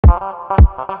Welcome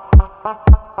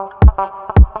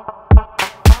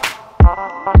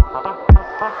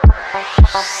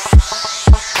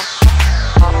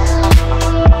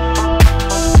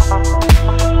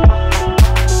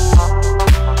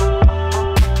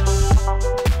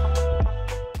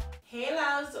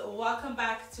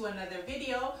back to another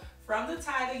video. From the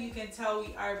title you can tell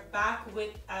we are back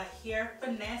with a hair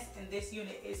finesse, and this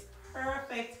unit is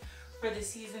perfect for the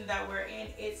season that we're in.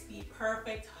 It's the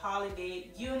perfect holiday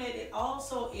unit. It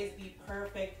also is the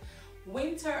perfect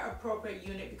winter appropriate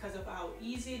unit because of how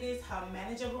easy it is, how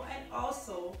manageable, and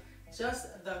also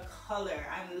just the color.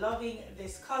 I'm loving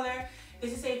this color.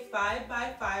 This is a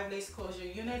 5x5 lace closure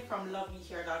unit from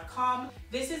luvmehair.com.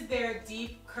 This is their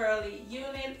deep curly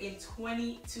unit in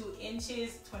 22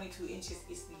 inches. 22 inches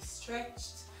is the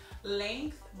stretched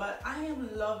length, but I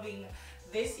am loving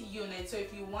this unit. So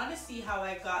if you want to see how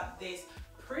I got this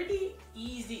pretty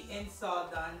easy install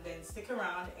done, then stick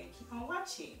around and keep on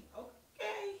watching.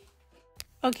 Okay.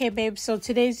 Okay, babe, so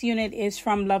today's unit is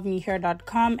from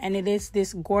luvmehair.com, and it is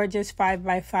this gorgeous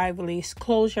 5x5 lace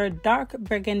closure dark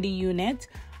burgundy unit.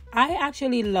 I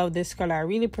actually love this color. I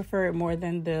really prefer it more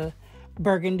than the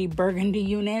burgundy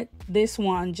unit. This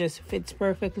one just fits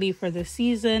perfectly for the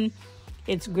season.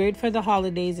 It's great for the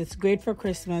holidays. It's great for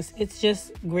Christmas. It's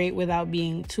just great without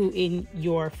being too in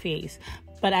your face.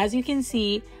 But as you can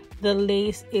see, the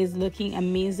lace is looking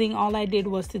amazing. All I did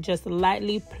was to just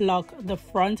lightly pluck the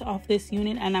front of this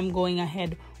unit, and I'm going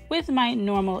ahead with my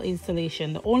normal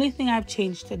installation. The only thing I've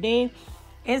changed today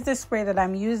is the spray that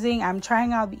I'm using. I'm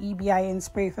trying out the EBIN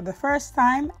spray for the first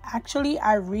time. Actually,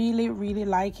 I really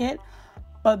like it,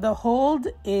 but the hold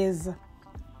is,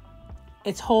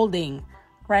 it's holding,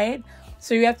 right?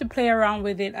 So you have to play around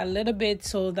with it a little bit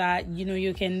so that, you know,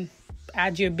 you can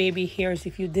add your baby hairs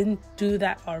if you didn't do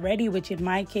that already, which in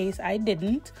my case I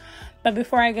didn't. But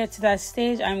before I get to that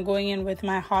stage, I'm going in with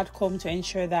my hot comb to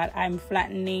ensure that I'm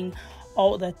flattening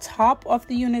out the top of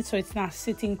the unit so it's not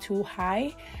sitting too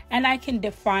high, and I can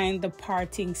define the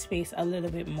parting space a little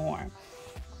bit more.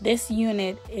 This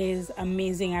unit is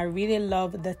amazing. I really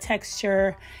love the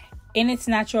texture in its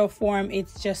natural form.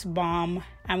 It's just bomb.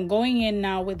 I'm going in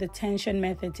now with the tension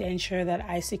method to ensure that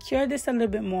I secure this a little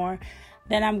bit more.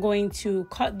 Then I'm going to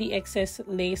cut the excess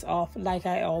lace off like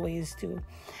I always do.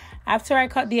 After I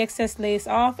cut the excess lace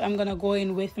off, I'm going to go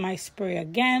in with my spray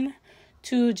again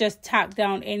to just tack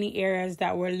down any areas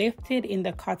that were lifted in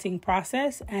the cutting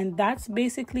process. And that's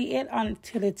basically it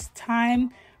until it's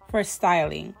time for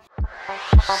styling.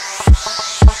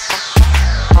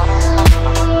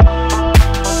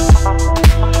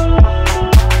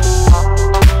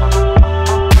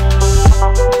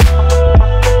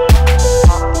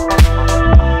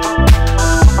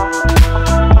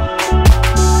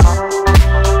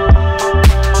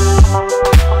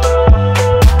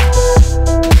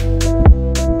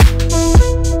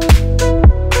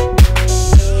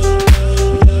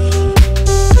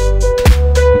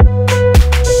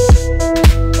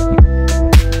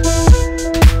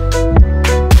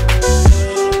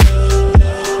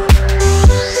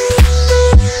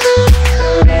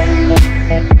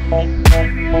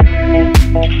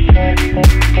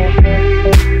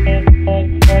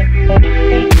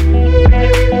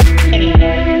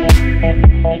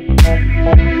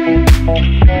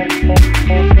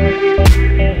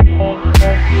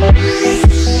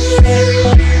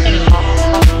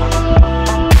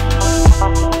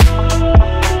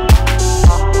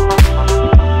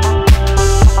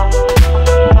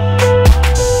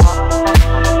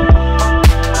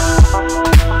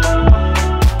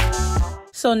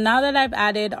 So now that I've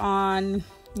added on,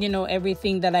 you know,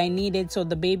 everything that I needed, so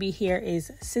the baby hair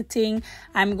is sitting,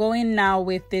 I'm going now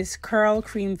with this curl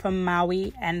cream from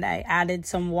Maui, and I added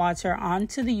some water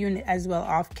onto the unit as well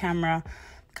off camera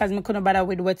because I couldn't bother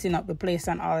with wetting up the place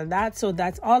and all of that. So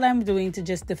that's all I'm doing to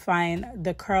just define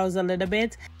the curls a little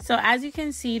bit. So as you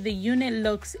can see, the unit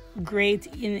looks great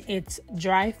in its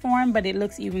dry form, but it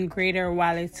looks even greater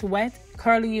while it's wet.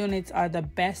 Curly units are the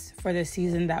best for the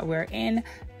season that we're in.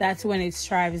 That's when it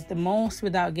strives the most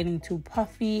without getting too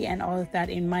puffy and all of that,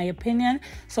 in my opinion.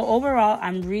 So overall,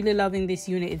 I'm really loving this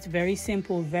unit. It's very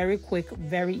simple, very quick,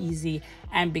 very easy,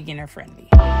 and beginner friendly.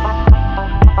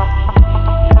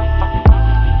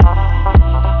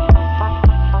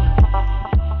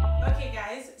 Okay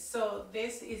guys, so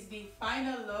this is the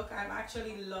final look. I'm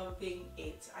actually loving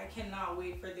it. I cannot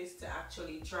wait for this to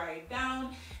actually dry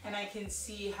down, and I can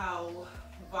see how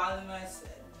voluminous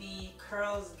the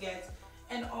curls get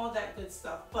and all that good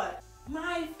stuff. But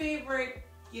my favorite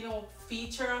you know,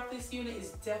 feature of this unit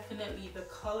is definitely the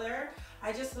color.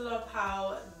 I just love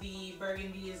how the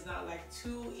burgundy is not like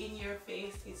too in your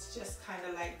face. It's just kind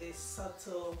of like this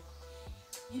subtle,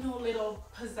 you know, little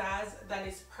pizzazz that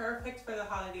is perfect for the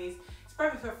holidays. It's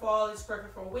perfect for fall, it's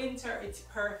perfect for winter, it's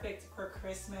perfect for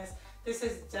Christmas. This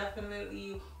is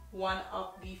definitely one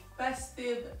of the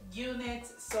festive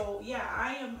units. So yeah,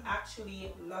 I am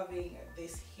actually loving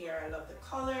this hair. I love the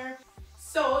color.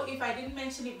 So if I didn't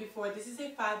mention it before, this is a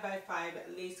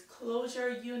 5x5 lace closure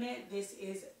unit. This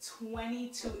is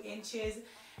 22 inches.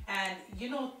 And you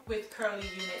know, with curly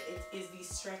unit, it is the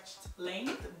stretched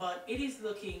length, but it is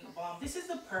looking bomb. This is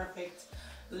the perfect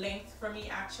length for me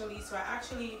actually. So I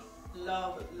actually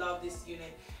love this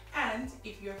unit. And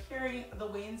if you're hearing the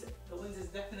winds is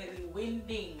definitely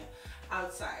winding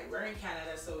outside. We're in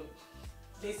Canada, so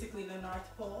basically the North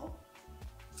Pole.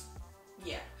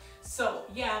 Yeah. So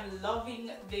yeah, I'm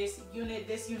loving this unit.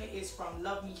 This unit is from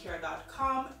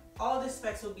luvmehair.com. All the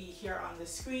specs will be here on the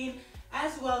screen,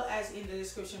 as well as in the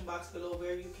description box below,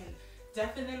 where you can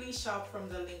definitely shop from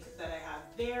the link that I have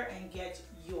there and get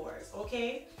yours,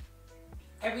 okay?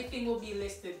 Everything will be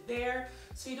listed there,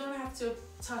 so you don't have to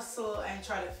tussle and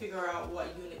try to figure out what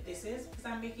unit this is, because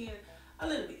I'm making it a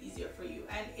little bit easier for you.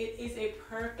 And it is a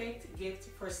perfect gift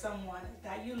for someone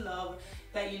that you love,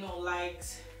 that you know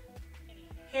likes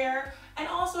hair. And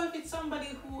also if it's somebody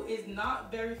who is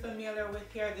not very familiar with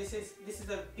hair, this is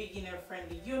a beginner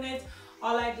friendly unit.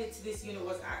 All I did to this unit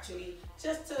was actually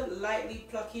just to lightly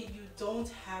pluck it. You don't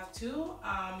have to.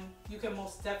 You can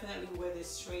most definitely wear this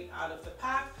straight out of the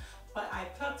pack, but I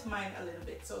plucked mine a little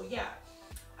bit. So yeah,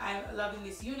 I'm loving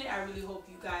this unit. I really hope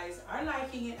you guys are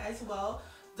liking it as well.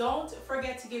 Don't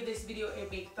forget to give this video a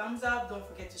big thumbs up. Don't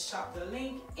forget to shop the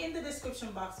link in the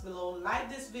description box below. Like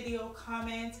this video,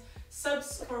 comment,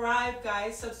 subscribe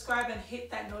guys. Subscribe and hit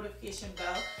that notification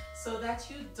bell so that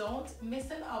you don't miss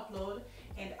an upload.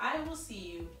 And I will see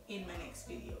you in my next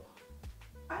video.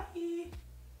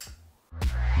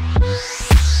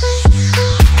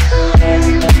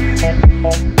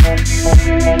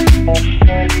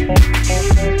 Bye.